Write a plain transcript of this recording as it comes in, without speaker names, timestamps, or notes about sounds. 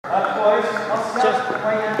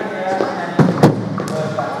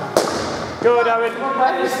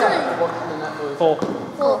4.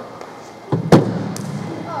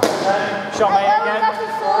 Shot mate again.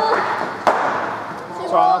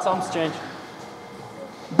 It's alright, that's time to change.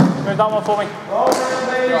 Move that one for me. Roll it,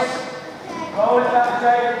 please. Roll it back,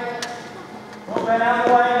 Jake. Roll it out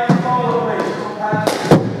the way. Follow, please.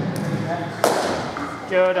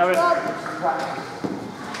 Good, Owen.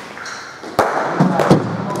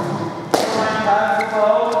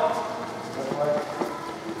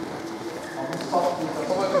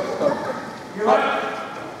 You're right.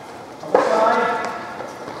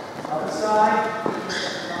 Other side.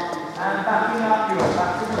 And backing up. You're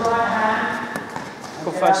back to the right hand.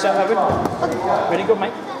 Good first set, Owen. Really good,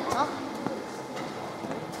 mate.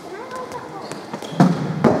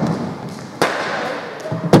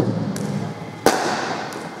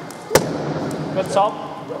 Good top.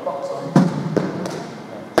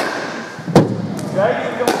 Okay,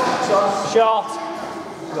 you've got box on. Short.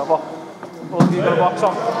 You got a box. Well, you got a box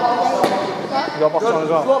on. You got a box on as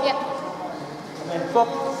well. Yep. And then flop.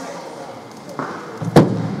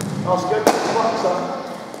 That's good. Box on.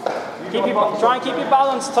 Try and keep your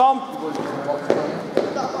balance, Tom.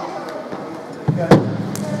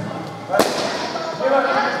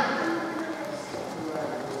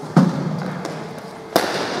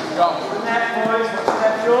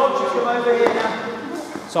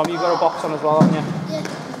 Tom, you've got a box on as well, haven't you?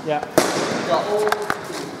 Yeah.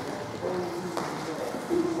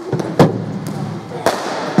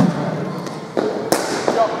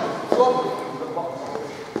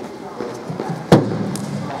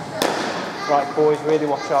 Right, boys, really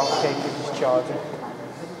watch out. Okay, he's charging.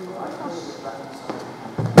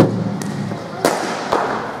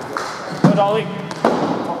 Good, Ollie.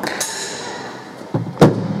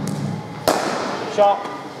 Shot.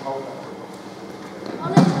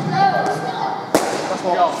 That's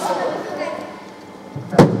one.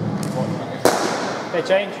 Okay,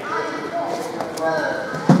 change.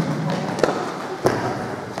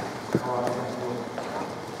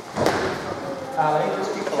 Ali,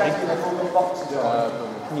 just keep checking the full boxes.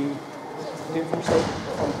 Can you do it from still?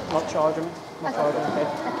 Not charging me? Not charging, okay.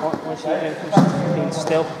 Once you do it from being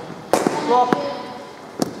still. Stop.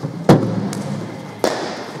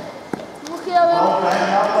 Look at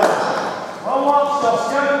him. One more, stop.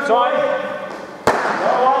 Try.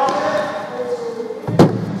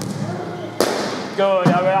 Good,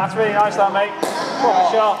 that's really nice that, mate. Proper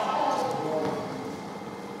shot.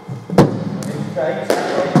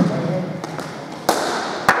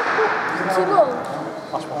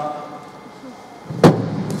 Last one.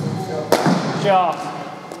 Shot.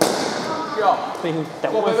 Being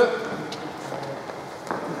dealt with.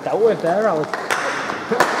 Dealt with there, Ali.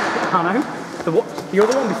 I know. The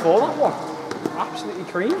other one before that one. Absolutely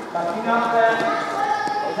cream. Backing up there.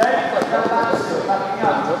 Okay, backing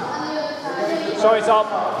up. Sorry, Tom.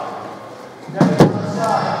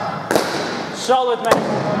 Solid, mate.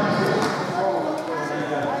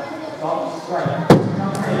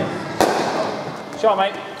 Shot,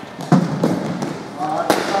 mate.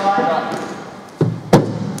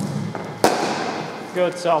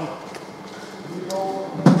 Good, Tom.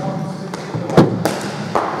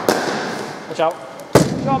 Watch out.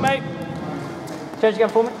 Shot, mate. Change again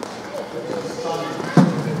for me.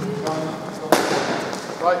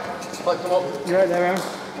 Right, spike them up. You're right there, Aaron.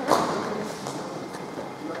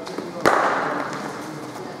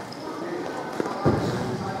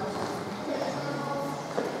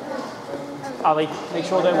 Ali, make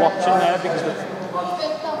sure they're watching there because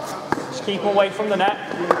just keep them away from the net.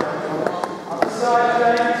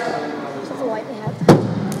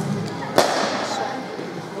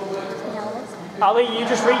 Ali, you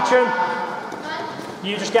just reach them.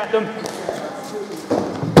 You just get them.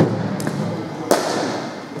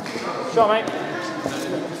 Shot, mate.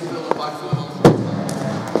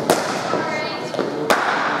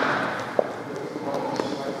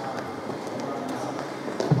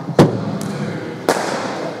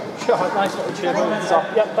 Shot, nice little chip over the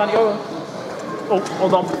top. Yep, Danny, go. Oh,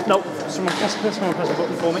 hold on. No, someone press the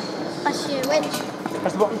button for me. That's you, which?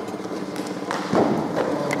 Press the button.